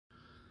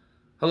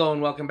Hello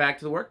and welcome back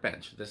to the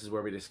Workbench. This is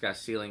where we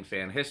discuss ceiling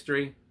fan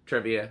history,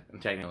 trivia,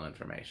 and technical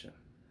information.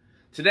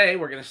 Today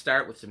we're going to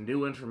start with some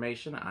new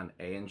information on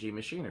A&G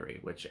Machinery,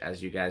 which,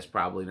 as you guys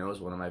probably know, is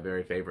one of my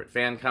very favorite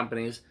fan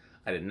companies.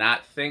 I did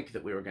not think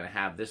that we were going to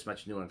have this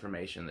much new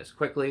information this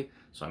quickly,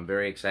 so I'm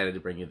very excited to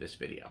bring you this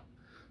video.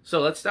 So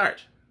let's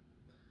start.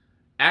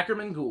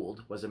 Ackerman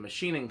Gould was a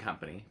machining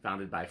company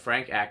founded by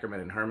Frank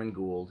Ackerman and Herman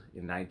Gould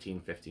in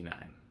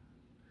 1959.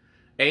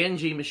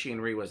 A&G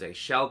Machinery was a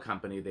shell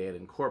company they had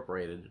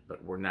incorporated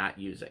but were not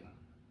using.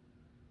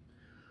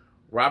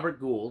 Robert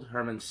Gould,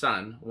 Herman's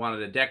son,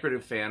 wanted a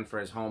decorative fan for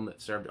his home that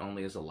served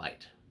only as a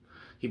light.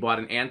 He bought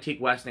an antique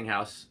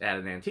Westinghouse at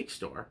an antique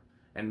store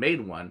and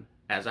made one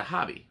as a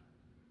hobby.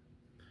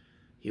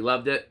 He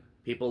loved it.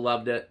 People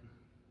loved it.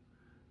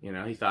 You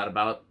know, he thought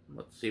about,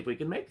 let's see if we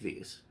can make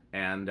these.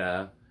 And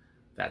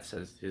that's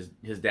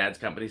his dad's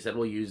company said,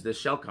 we'll use this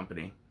shell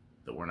company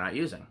that we're not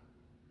using.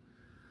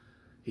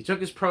 He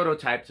took his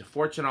prototype to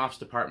Fortunoff's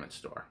department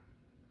store.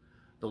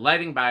 The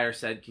lighting buyer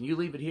said, "Can you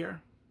leave it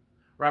here?"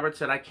 Robert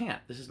said, "I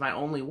can't. This is my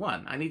only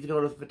one. I need to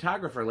go to the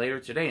photographer later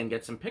today and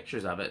get some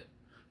pictures of it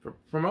for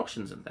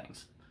promotions and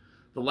things."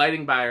 The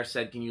lighting buyer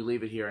said, "Can you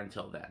leave it here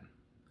until then?"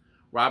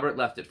 Robert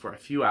left it for a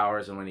few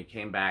hours, and when he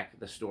came back,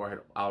 the store had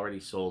already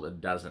sold a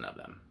dozen of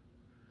them.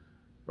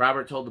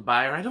 Robert told the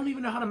buyer, "I don't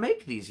even know how to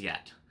make these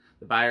yet."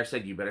 The buyer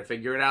said, "You better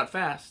figure it out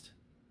fast."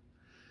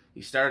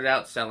 He started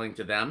out selling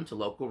to them, to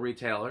local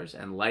retailers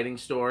and lighting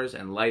stores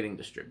and lighting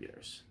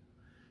distributors.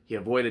 He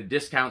avoided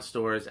discount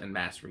stores and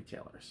mass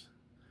retailers.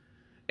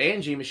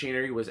 A&G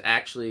Machinery was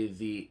actually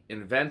the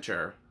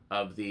inventor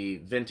of the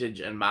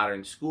vintage and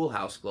modern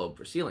schoolhouse globe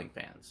for ceiling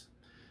fans.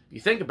 If you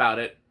think about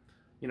it,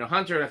 you know,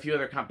 Hunter and a few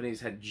other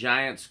companies had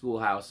giant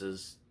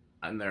schoolhouses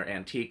on their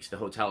antiques, the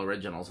Hotel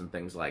Originals and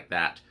things like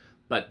that.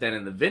 But then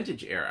in the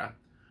vintage era,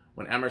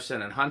 when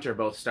Emerson and Hunter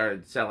both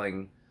started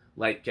selling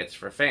light kits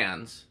for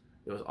fans,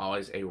 it was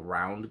always a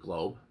round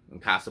globe. When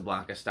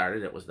Casablanca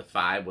started, it was the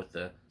 5 with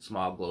the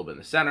small globe in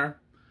the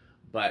center.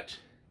 But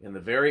in the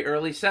very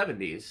early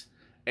 70s,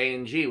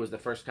 A&G was the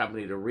first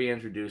company to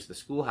reintroduce the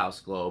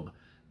schoolhouse globe,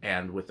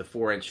 and with the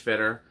 4-inch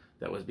fitter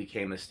that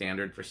became the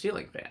standard for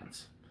ceiling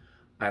fans.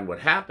 And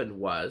what happened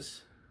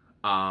was,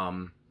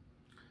 Bob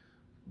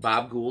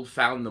Gould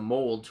found the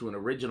mold to an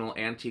original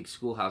antique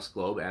schoolhouse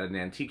globe at an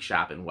antique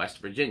shop in West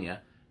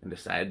Virginia, and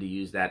decided to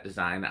use that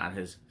design on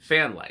his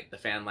fan light. The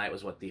fan light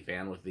was what the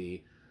fan with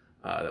the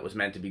that was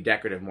meant to be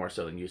decorative more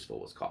so than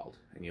useful was called.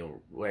 And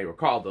you may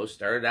recall those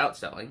started out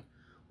selling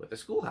with the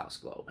schoolhouse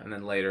globe, and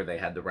then later they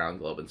had the round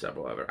globe and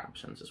several other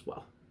options as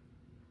well.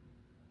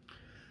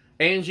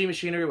 A&G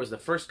Machinery was the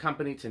first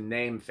company to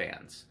name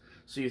fans.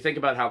 So you think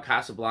about how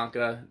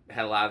Casablanca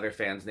had a lot of their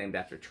fans named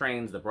after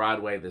trains, the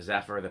Broadway, the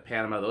Zephyr, the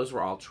Panama, those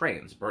were all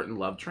trains. Burton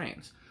loved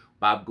trains.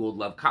 Bob Gould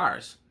loved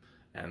cars.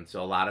 And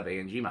so a lot of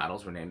A&G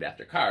models were named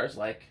after cars,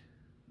 like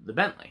the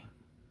Bentley.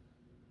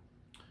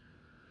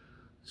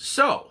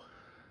 So,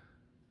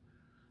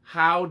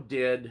 how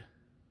did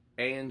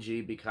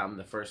A&G become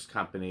the first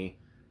company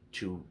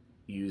to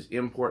use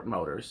import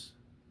motors,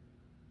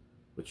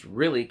 which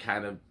really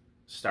kind of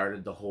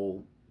started the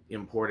whole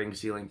importing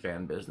ceiling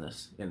fan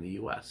business in the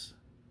U.S.?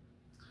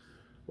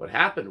 What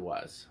happened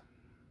was,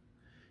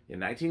 in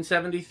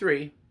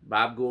 1973,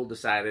 Bob Gould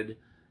decided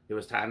it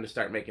was time to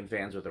start making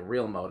fans with a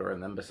real motor,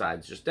 and then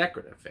besides just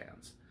decorative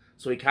fans.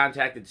 So he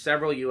contacted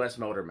several U.S.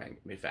 motor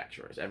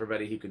manufacturers,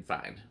 everybody he could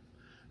find.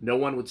 No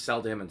one would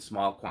sell to him in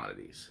small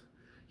quantities.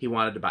 He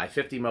wanted to buy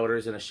 50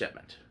 motors in a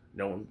shipment.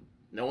 No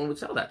one would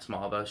sell that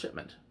small of a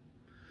shipment.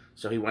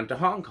 So he went to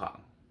Hong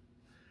Kong.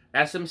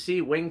 SMC,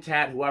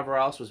 Wingtat, whoever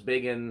else was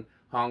big in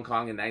Hong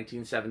Kong in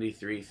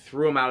 1973,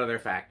 threw them out of their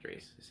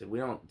factories. They said, "We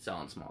don't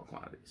sell in small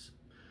quantities."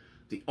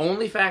 The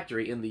only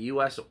factory in the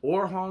U.S.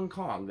 or Hong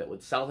Kong that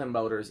would sell him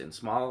motors in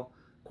small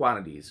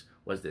quantities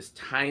was this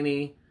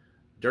tiny,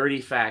 dirty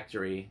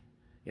factory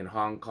in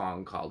Hong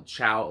Kong called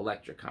Chow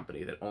Electric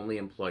Company that only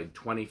employed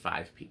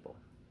 25 people.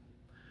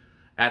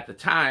 At the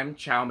time,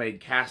 Chow made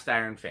cast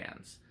iron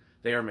fans.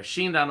 They were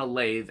machined on a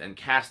lathe, and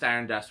cast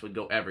iron dust would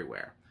go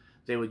everywhere.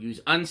 They would use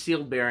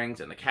unsealed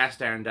bearings, and the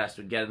cast iron dust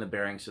would get in the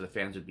bearings, so the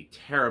fans would be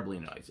terribly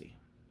noisy.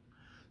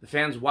 The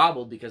fans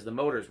wobbled because the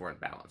motors weren't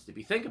balanced. If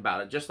you think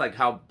about it, just like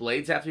how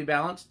blades have to be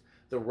balanced,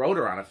 the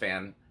rotor on a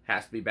fan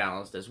has to be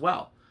balanced as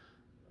well.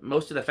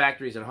 Most of the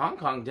factories in Hong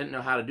Kong didn't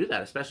know how to do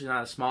that, especially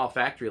not a small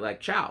factory like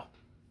Chow.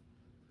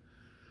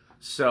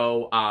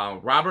 So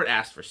Robert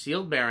asked for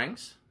sealed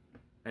bearings,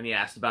 and he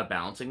asked about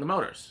balancing the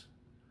motors.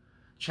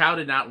 Chow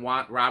did not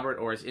want Robert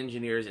or his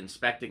engineers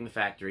inspecting the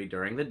factory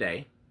during the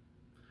day.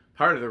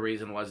 Part of the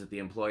reason was that the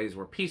employees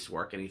were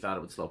piecework, and he thought it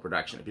would slow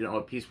production. If you don't know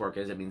what piecework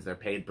is, it means they're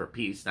paid per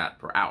piece, not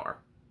per hour.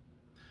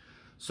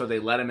 So they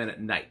let him in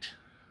at night.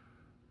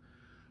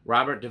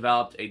 Robert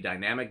developed a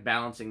dynamic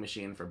balancing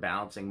machine for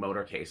balancing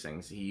motor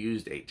casings. He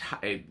used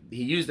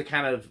the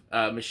kind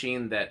of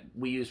machine that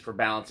we use for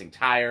balancing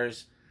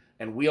tires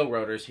and wheel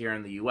rotors here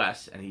in the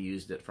U.S., and he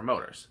used it for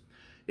motors.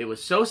 It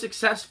was so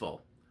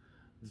successful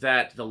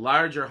that the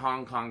larger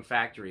Hong Kong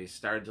factories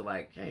started to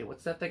like, hey,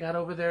 what's that they got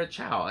over there at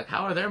Chow? Like,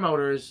 how are their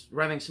motors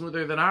running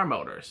smoother than our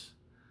motors?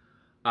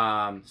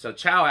 So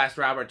Chow asked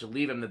Robert to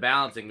leave him the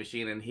balancing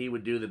machine and he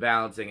would do the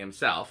balancing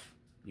himself.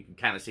 You can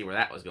kind of see where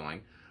that was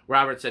going.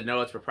 Robert said,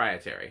 no, it's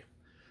proprietary.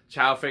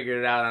 Chow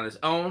figured it out on his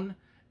own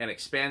and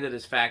expanded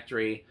his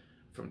factory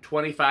from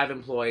 25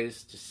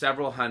 employees to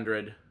several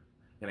hundred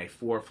in a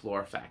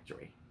 4-floor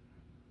factory.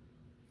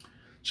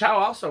 Chow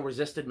also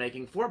resisted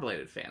making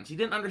 4-bladed fans. He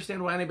didn't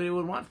understand why anybody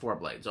would want 4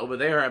 blades. Over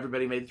there,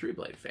 everybody made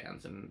 3-blade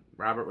fans, and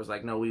Robert was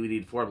like, no, we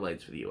need 4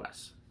 blades for the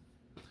U.S.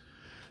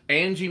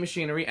 A&G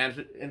Machinery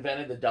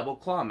invented the double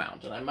claw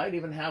mount, and I might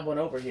even have one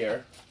over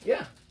here.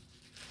 Yeah.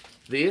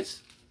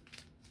 These,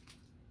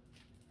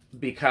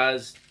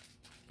 because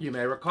you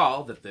may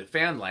recall that the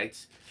fan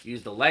lights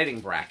used a lighting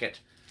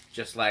bracket,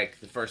 just like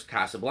the first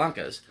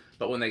Casablancas,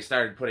 but when they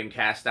started putting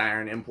cast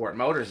iron import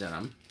motors in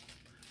them,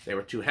 they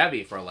were too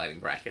heavy for a lighting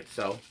bracket,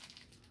 so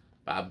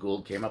Bob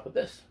Gould came up with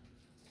this.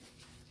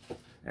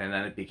 And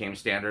then it became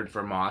standard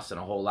for Moss and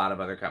a whole lot of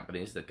other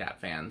companies that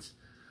got fans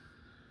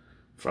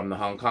from the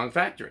Hong Kong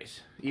factories,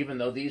 even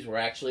though these were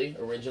actually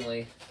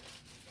originally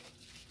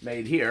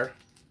made here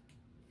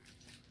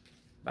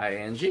by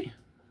A&G.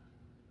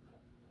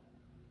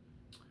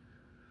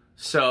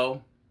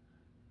 So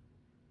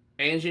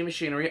A&G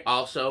Machinery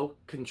also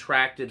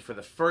contracted for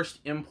the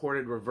first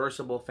imported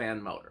reversible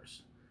fan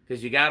motors.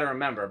 Because you got to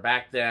remember,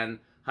 back then,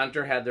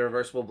 Hunter had the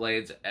reversible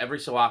blades. Every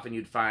so often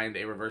you'd find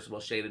a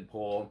reversible shaded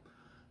pole.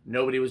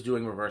 Nobody was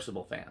doing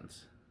reversible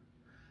fans.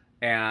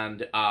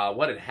 And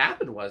what had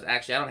happened was,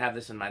 actually I don't have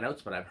this in my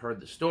notes, but I've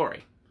heard the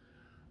story.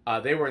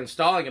 They were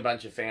installing a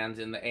bunch of fans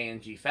in the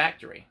A&G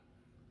factory.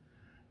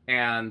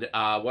 And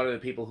one of the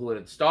people who had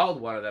installed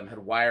one of them had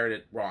wired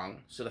it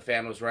wrong, so the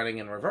fan was running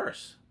in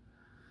reverse.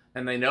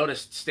 And they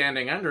noticed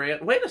standing under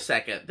it, wait a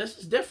second, this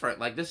is different.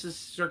 Like, this is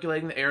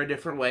circulating the air a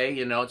different way.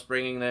 You know, it's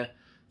bringing the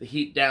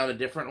heat down a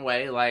different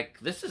way. Like,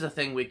 this is a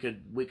thing we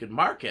could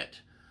market.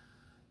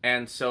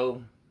 And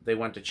so they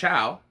went to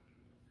Chow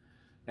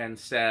and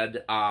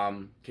said,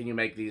 can you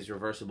make these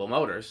reversible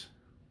motors?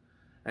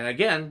 And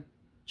again,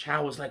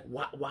 Chow was like,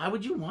 why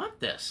would you want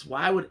this?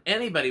 Why would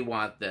anybody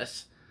want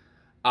this?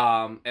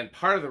 And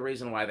part of the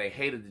reason why they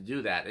hated to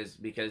do that is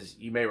because,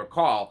 you may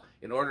recall,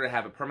 in order to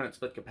have a permanent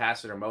split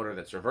capacitor motor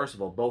that's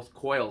reversible, both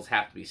coils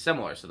have to be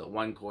similar, so that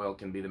one coil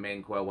can be the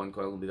main coil, one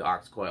coil can be the aux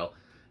coil,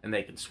 and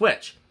they can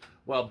switch.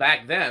 Well,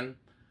 back then,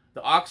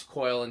 the aux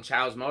coil in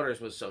Chow's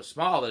motors was so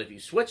small that if you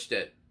switched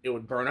it, it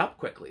would burn up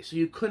quickly. So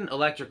you couldn't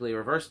electrically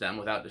reverse them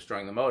without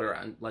destroying the motor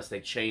unless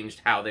they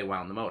changed how they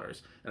wound the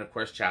motors. And of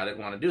course, Chow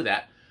didn't want to do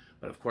that,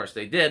 but of course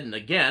they did. And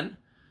again,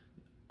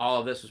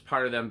 all of this was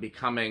part of them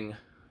becoming,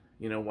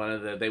 you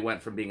know, they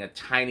went from being a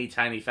tiny,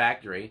 tiny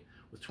factory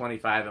with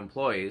 25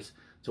 employees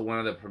to one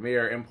of the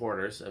premier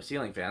importers of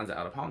ceiling fans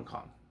out of Hong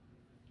Kong.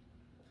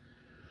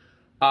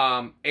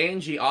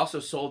 A&G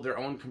also sold their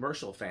own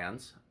commercial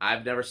fans.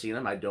 I've never seen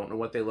them. I don't know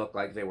what they look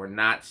like. They were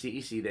not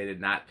CEC. They did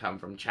not come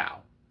from Chow.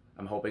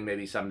 I'm hoping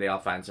maybe someday I'll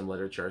find some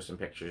literature, some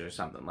pictures or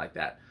something like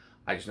that.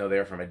 I just know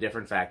they're from a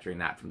different factory,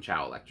 not from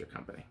Chow Electric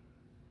Company.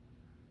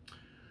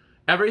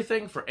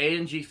 Everything for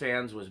A&G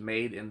fans was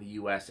made in the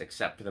U.S.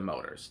 except for the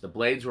motors. The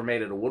blades were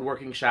made at a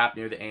woodworking shop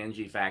near the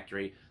A&G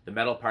factory. The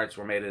metal parts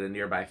were made at a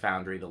nearby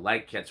foundry. The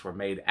light kits were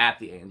made at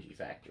the A&G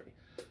factory.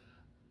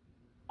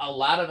 A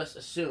lot of us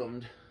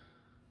assumed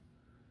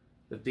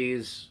that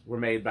these were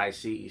made by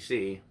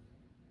CEC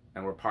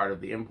and were part of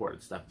the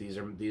imported stuff. These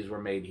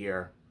were made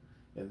here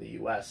in the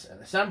U.S.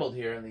 and assembled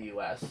here in the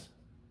U.S.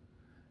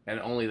 And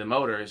only the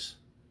motors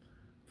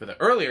for the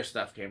earlier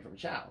stuff came from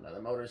Chow. Now,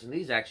 the motors in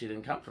these actually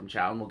didn't come from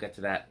Chow, and we'll get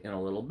to that in a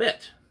little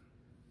bit.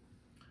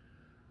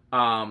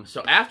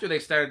 So after they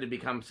started to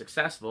become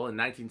successful, in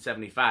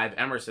 1975,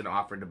 Emerson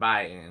offered to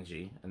buy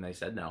A&G, and they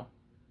said no.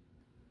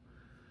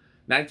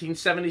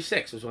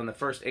 1976 was when the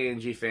first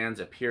A&G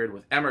fans appeared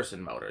with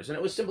Emerson motors, and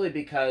it was simply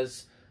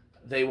because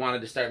they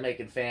wanted to start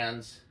making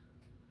fans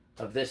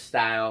of this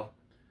style,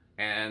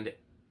 and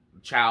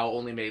Chow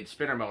only made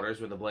spinner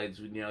motors where the blades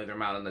would, you know, either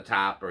mount on the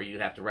top or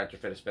you'd have to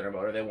retrofit a spinner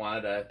motor. They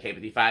wanted a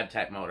KPD5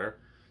 type motor.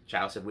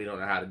 Chow said, we don't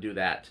know how to do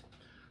that.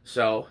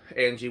 So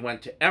A&G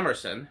went to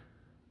Emerson,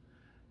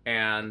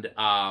 and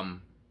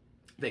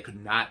they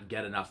could not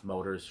get enough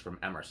motors from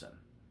Emerson.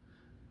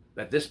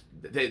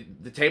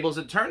 The tables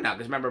had turned now,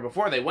 because remember,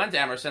 before they went to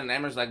Emerson, and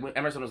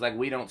Emerson was like,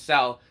 we don't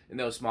sell in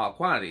those small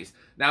quantities.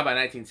 Now by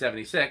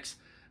 1976,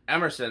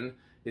 Emerson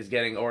is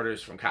getting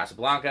orders from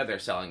Casablanca. They're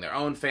selling their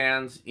own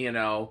fans, you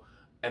know,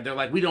 and they're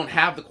like, we don't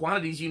have the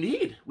quantities you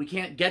need. We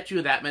can't get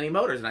you that many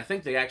motors. And I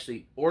think they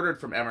actually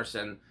ordered from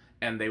Emerson,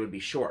 and they would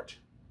be short.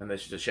 And the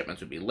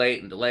shipments would be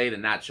late and delayed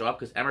and not show up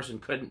because Emerson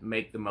couldn't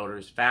make the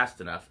motors fast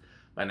enough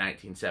by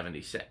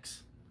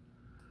 1976.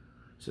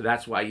 So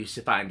that's why you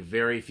find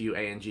very few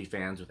A&G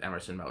fans with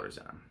Emerson motors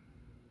in them.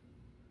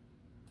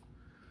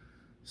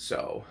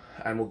 So,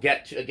 and we'll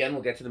get to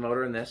the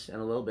motor in this in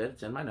a little bit.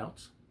 It's in my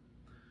notes.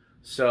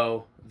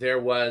 So there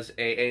was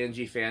a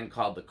A&G fan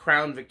called the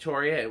Crown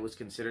Victoria. It was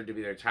considered to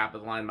be their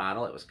top-of-the-line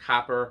model. It was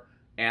copper,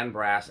 and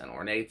brass and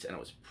ornates, and it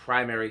was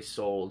primarily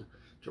sold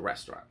to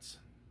restaurants.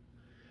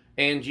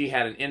 A&G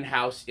had an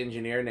in-house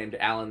engineer named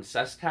Alan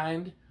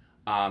Susskind.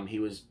 He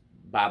was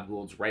Bob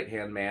Gould's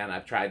right-hand man.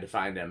 I've tried to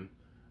find him.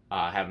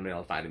 Haven't been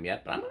able to find him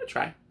yet, but I'm going to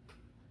try.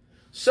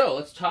 So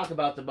let's talk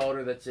about the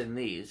motor that's in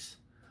these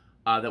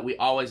that we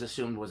always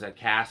assumed was a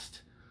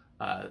cast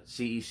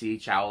CEC,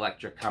 Chow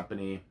Electric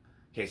Company,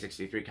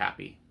 K63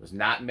 copy. It was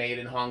not made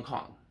in Hong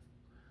Kong.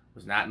 It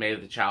was not made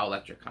at the Chow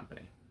Electric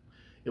Company.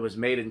 It was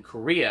made in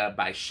Korea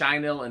by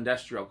Shinil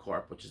Industrial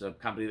Corp, which is a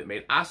company that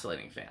made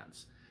oscillating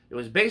fans. It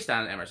was based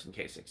on an Emerson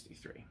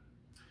K63.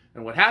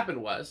 And what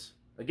happened was,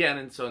 again,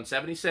 in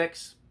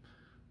 76,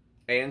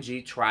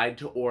 A&G tried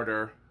to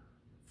order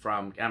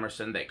from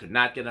Emerson. They could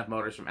not get enough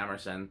motors from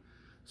Emerson.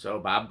 So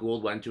Bob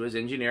Gould went to his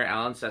engineer,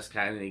 Alan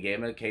Susskind, and he gave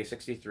him a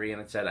K63,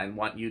 and it said, I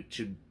want you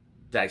to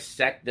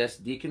dissect this,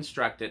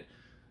 deconstruct it,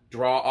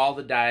 draw all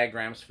the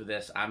diagrams for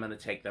this. I'm going to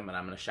take them and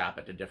I'm going to shop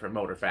it to different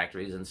motor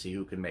factories and see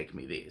who can make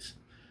me these.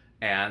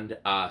 And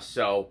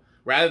so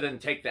rather than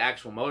take the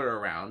actual motor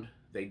around,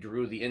 they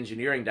drew the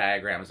engineering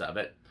diagrams of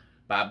it.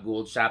 Bob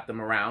Gould shopped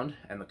them around,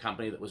 and the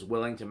company that was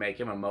willing to make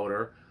him a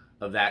motor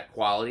of that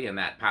quality and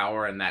that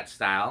power and that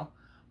style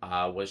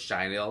was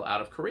Shinil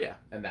out of Korea.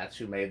 And that's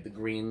who made the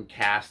green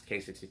cast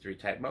K63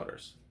 type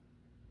motors.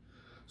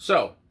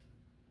 So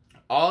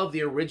all of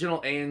the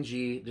original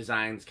A&G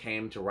designs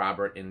came to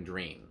Robert in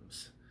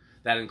dreams.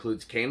 That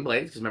includes cane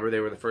blades, because remember they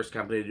were the first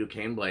company to do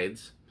cane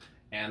blades,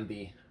 and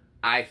the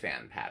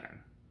I-fan pattern.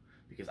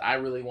 Because I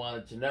really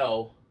wanted to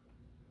know,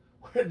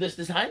 where did this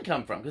design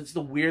come from? Because it's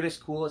the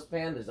weirdest, coolest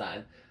fan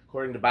design.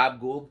 According to Bob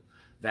Gould,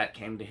 that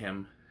came to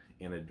him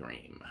in a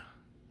dream.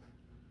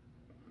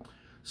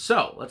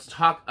 So, let's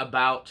talk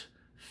about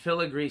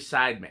filigree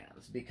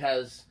sidebands,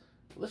 because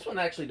this one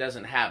actually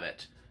doesn't have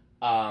it.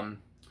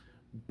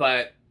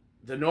 But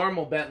the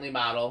normal Bentley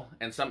model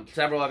and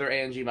several other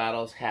A&G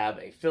models have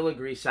a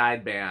filigree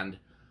sideband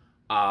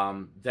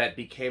that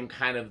became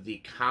kind of the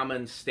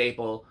common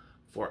staple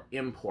for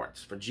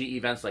imports. For GE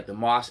events like the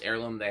Moss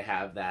Heirloom, they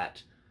have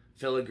that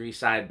filigree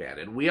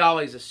sideband. And we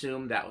always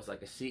assumed that was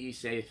like a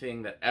CEC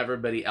thing that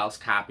everybody else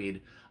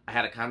copied. I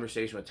had a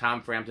conversation with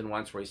Tom Frampton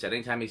once where he said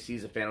anytime he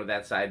sees a fan with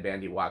that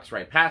sideband, he walks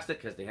right past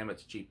it because to him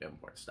it's cheap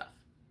import stuff.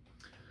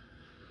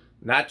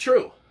 Not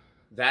true.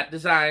 That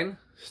design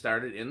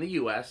started in the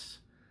U.S.,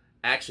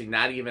 actually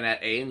not even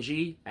at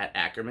A&G, at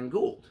Ackerman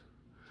Gould.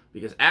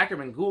 Because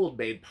Ackerman Gould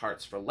made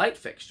parts for light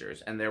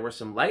fixtures, and there were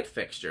some light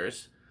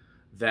fixtures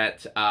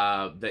that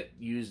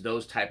used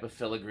those type of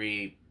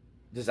filigree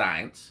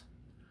designs,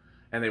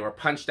 and they were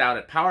punched out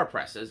at power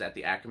presses at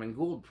the Ackerman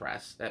Gould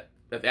press, at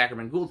the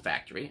Ackerman Gould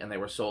factory, and they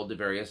were sold to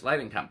various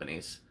lighting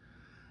companies.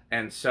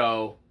 And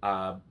so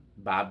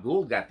Bob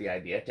Gould got the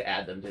idea to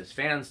add them to his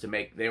fans to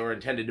make, they were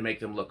intended to make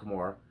them look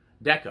more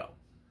deco.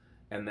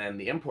 And then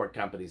the import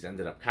companies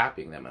ended up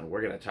copying them, and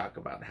we're going to talk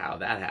about how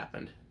that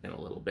happened in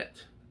a little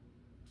bit.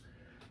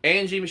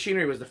 A&G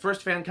Machinery was the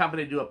first fan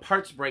company to do a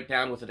parts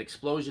breakdown with an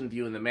explosion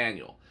view in the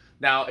manual.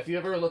 Now, if you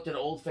ever looked at an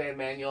old fan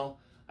manual,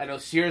 I know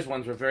Sears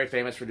ones were very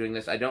famous for doing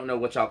this. I don't know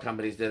which all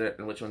companies did it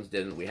and which ones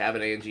didn't. We have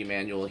an A&G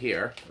manual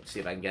here. Let's see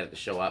if I can get it to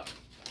show up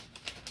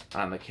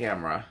on the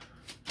camera.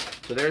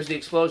 So there's the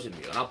explosion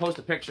view, and I'll post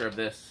a picture of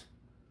this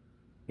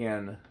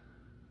in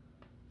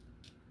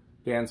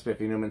Dan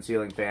Spiffy Newman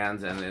Ceiling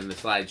Fans and in the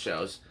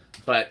slideshows.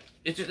 But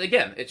it's just,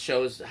 again, it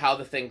shows how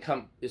the thing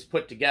is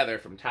put together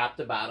from top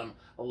to bottom.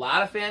 A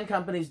lot of fan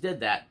companies did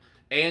that.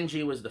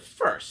 A&G was the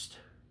first.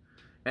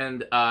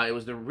 And it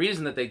was the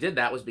reason that they did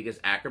that was because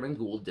Ackerman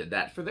Gould did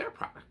that for their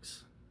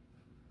products.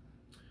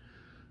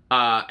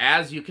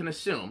 As you can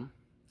assume,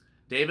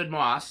 David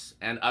Moss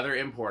and other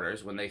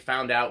importers, when they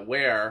found out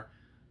where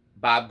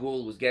Bob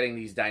Gould was getting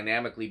these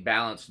dynamically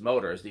balanced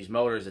motors, these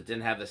motors that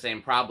didn't have the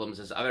same problems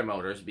as other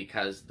motors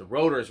because the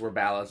rotors were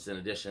balanced in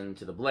addition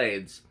to the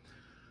blades,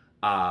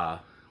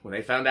 when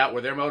they found out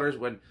where their motors,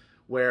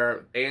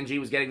 where A&G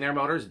was getting their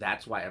motors,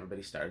 that's why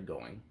everybody started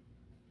going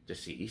to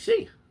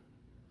CEC.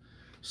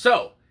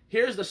 So,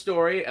 here's the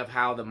story of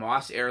how the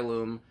Moss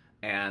Heirloom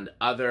and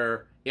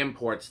other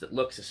imports that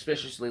look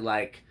suspiciously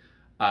like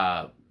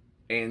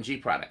A&G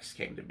products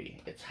came to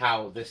be. It's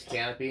how this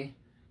canopy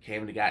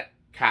came to get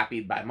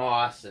copied by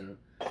Moss, and,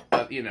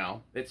 you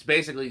know, it's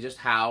basically just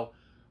how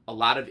a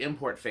lot of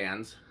import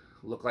fans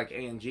look like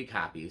A&G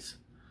copies,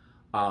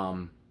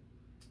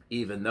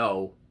 even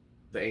though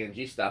the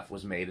A&G stuff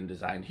was made and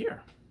designed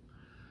here.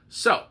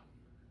 So,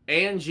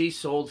 A&G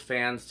sold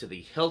fans to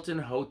the Hilton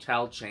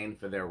hotel chain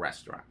for their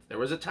restaurant. There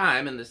was a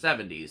time in the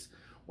 70s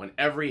when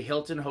every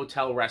Hilton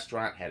hotel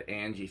restaurant had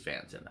A&G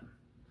fans in them.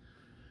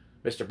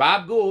 Mr.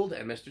 Bob Gould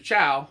and Mr.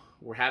 Chow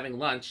were having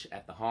lunch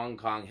at the Hong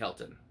Kong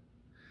Hilton.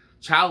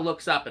 Chow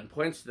looks up and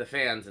points to the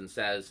fans and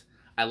says,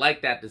 "I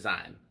like that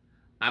design.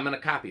 I'm going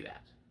to copy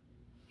that."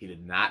 He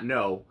did not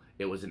know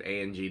it was an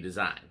A&G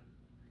design,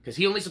 because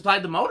he only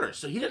supplied the motors,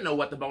 so he didn't know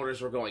what the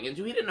motors were going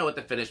into. He didn't know what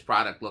the finished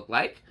product looked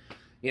like,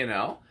 you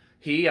know.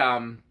 He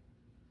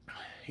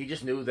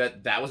just knew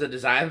that that was a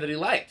design that he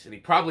liked, and he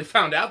probably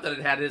found out that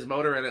it had his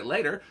motor in it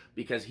later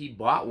because he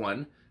bought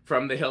one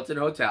from the Hilton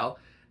Hotel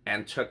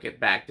and took it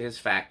back to his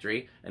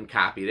factory and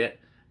copied it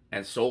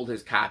and sold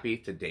his copy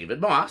to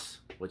David Moss,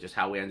 which is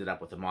how we ended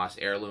up with the Moss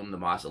Heirloom, the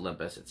Moss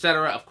Olympus,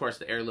 etc. Of course,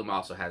 the Heirloom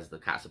also has the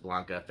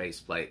Casablanca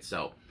faceplate,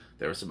 so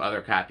there was some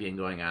other copying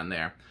going on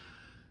there.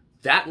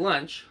 That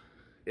lunch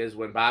is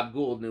when Bob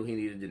Gould knew he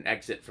needed an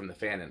exit from the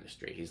fan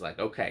industry. He's like,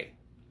 okay,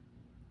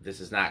 this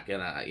is not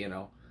gonna, you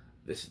know,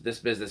 this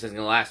business isn't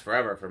gonna last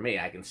forever for me.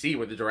 I can see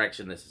where the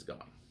direction this is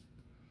going.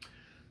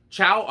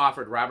 Chow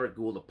offered Robert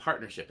Gould a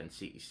partnership in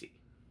CEC.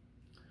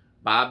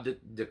 Bob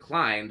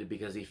declined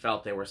because he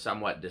felt they were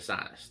somewhat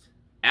dishonest.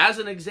 As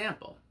an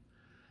example,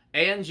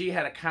 A&G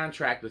had a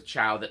contract with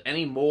Chow that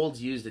any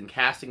molds used in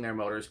casting their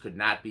motors could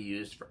not be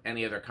used for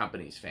any other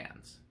company's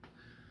fans.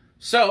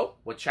 So,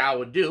 what Chow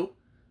would do,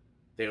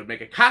 they would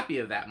make a copy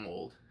of that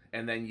mold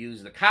and then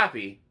use the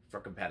copy for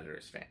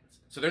competitors' fans.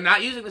 So they're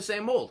not using the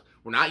same mold.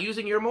 We're not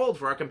using your mold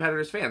for our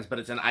competitors' fans, but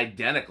it's an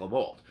identical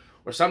mold.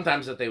 Or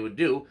sometimes what they would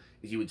do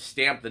is you would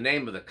stamp the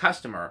name of the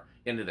customer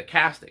into the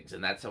castings,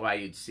 and that's why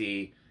you'd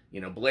see, you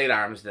know, blade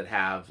arms that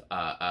have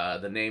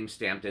the name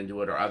stamped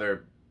into it, or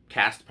other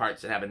cast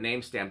parts that have a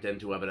name stamped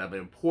into it of an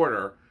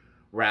importer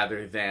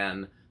rather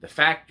than the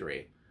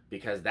factory,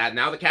 because that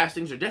now the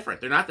castings are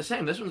different. They're not the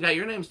same. This one's got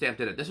your name stamped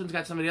in it. This one's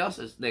got somebody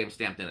else's name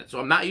stamped in it. So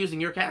I'm not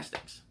using your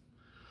castings.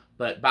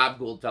 But Bob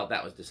Gould felt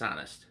that was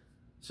dishonest,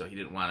 so he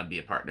didn't want to be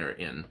a partner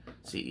in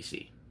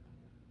CEC.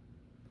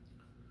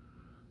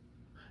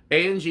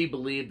 A&G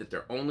believed that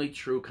their only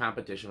true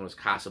competition was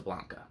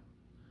Casablanca.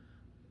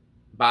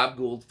 Bob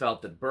Gould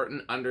felt that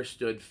Burton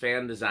understood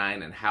fan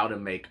design and how to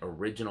make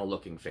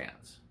original-looking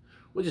fans,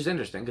 which is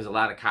interesting because a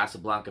lot of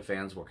Casablanca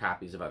fans were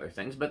copies of other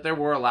things, but there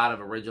were a lot of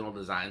original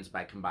designs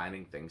by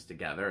combining things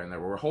together, and there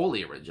were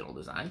wholly original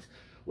designs,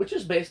 which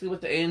is basically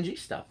what the A&G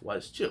stuff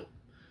was too.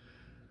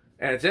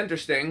 And it's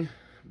interesting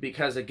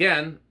because,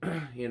 again,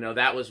 you know,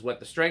 that was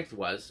what the strength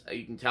was.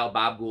 You can tell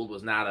Bob Gould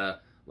was not a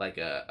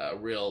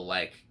real,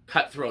 like,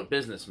 cutthroat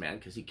businessman,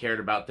 because he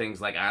cared about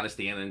things like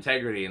honesty and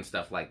integrity and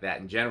stuff like that.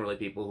 And generally,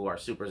 people who are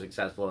super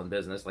successful in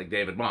business, like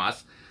David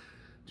Moss,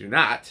 do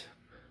not.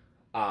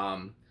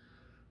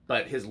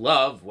 But his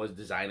love was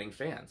designing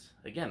fans.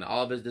 Again,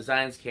 all of his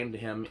designs came to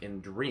him in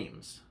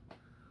dreams.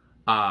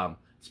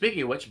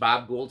 Speaking of which,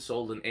 Bob Gould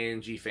sold an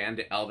A&G fan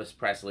to Elvis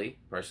Presley,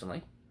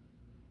 personally.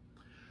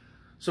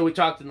 So we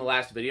talked in the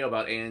last video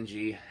about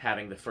A&G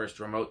having the first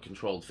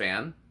remote-controlled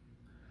fan.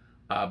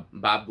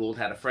 Bob Gould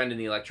had a friend in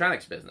the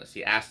electronics business.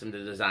 He asked him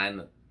to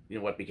design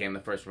what became the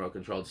first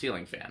remote-controlled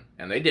ceiling fan.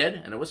 And they did,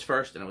 and it was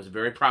first, and it was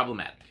very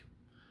problematic.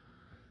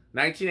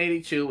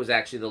 1982 was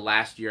actually the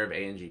last year of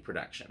A&G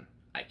production.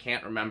 I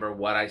can't remember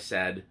what I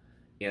said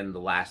in the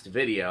last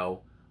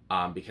video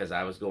because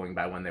I was going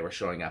by when they were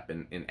showing up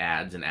in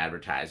ads and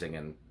advertising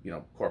and, you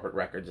know, corporate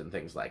records and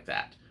things like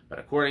that. But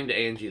according to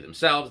A&G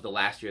themselves, the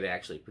last year they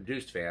actually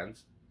produced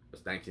fans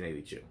was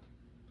 1982.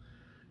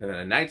 And then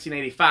in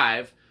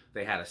 1985,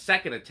 they had a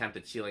second attempt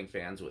at ceiling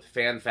fans with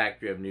Fan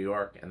Factory of New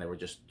York, and they were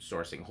just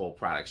sourcing whole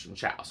products from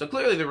Chow. So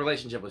clearly the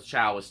relationship with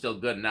Chow was still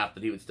good enough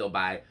that he would still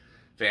buy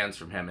fans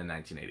from him in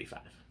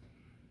 1985.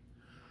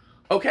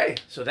 Okay,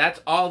 so that's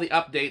all the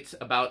updates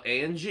about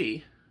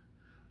A&G.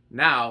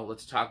 Now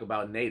let's talk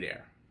about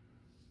Nadair.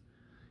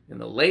 In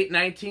the late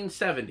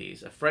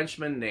 1970s, a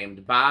Frenchman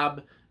named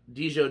Bob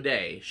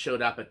Dijaudet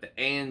showed up at the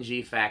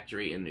A&G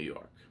factory in New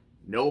York.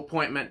 No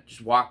appointment,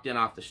 just walked in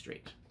off the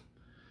street.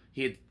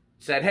 He had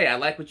said, hey, I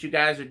like what you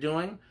guys are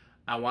doing.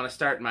 I want to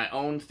start my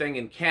own thing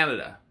in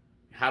Canada.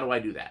 How do I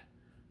do that?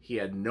 He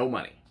had no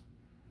money.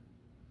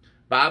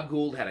 Bob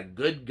Gould had a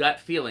good gut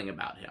feeling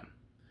about him.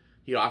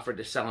 He offered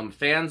to sell him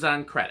fans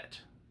on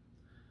credit.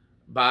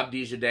 Bob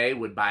Dijaudet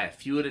would buy a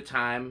few at a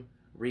time,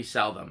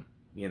 resell them,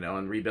 you know,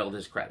 and rebuild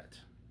his credit.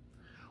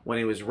 When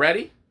he was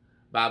ready,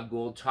 Bob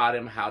Gould taught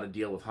him how to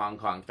deal with Hong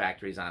Kong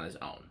factories on his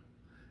own.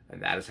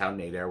 And that is how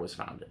Nadair was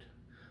founded.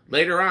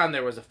 Later on,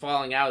 there was a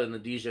falling out in the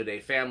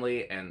Dijaudet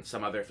family, and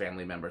some other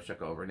family members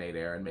took over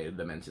Nadair and made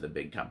them into the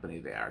big company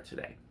they are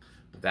today.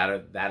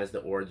 But that is the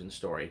origin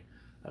story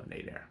of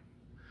Nadair.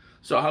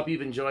 So I hope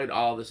you've enjoyed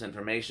all this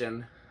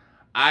information.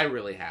 I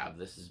really have.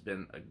 This has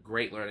been a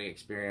great learning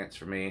experience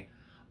for me,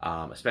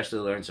 especially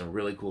learning some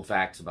really cool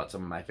facts about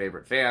some of my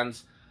favorite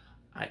fans.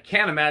 I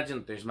can't imagine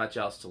that there's much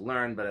else to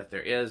learn, but if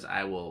there is,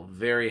 I will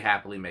very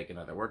happily make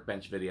another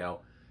Workbench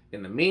video.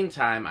 In the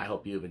meantime, I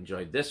hope you've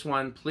enjoyed this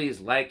one. Please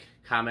like,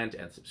 comment,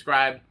 and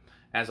subscribe.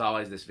 As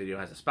always, this video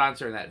has a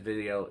sponsor, and that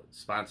video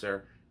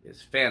sponsor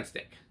is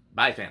Fanstick.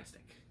 By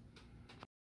Fanstick.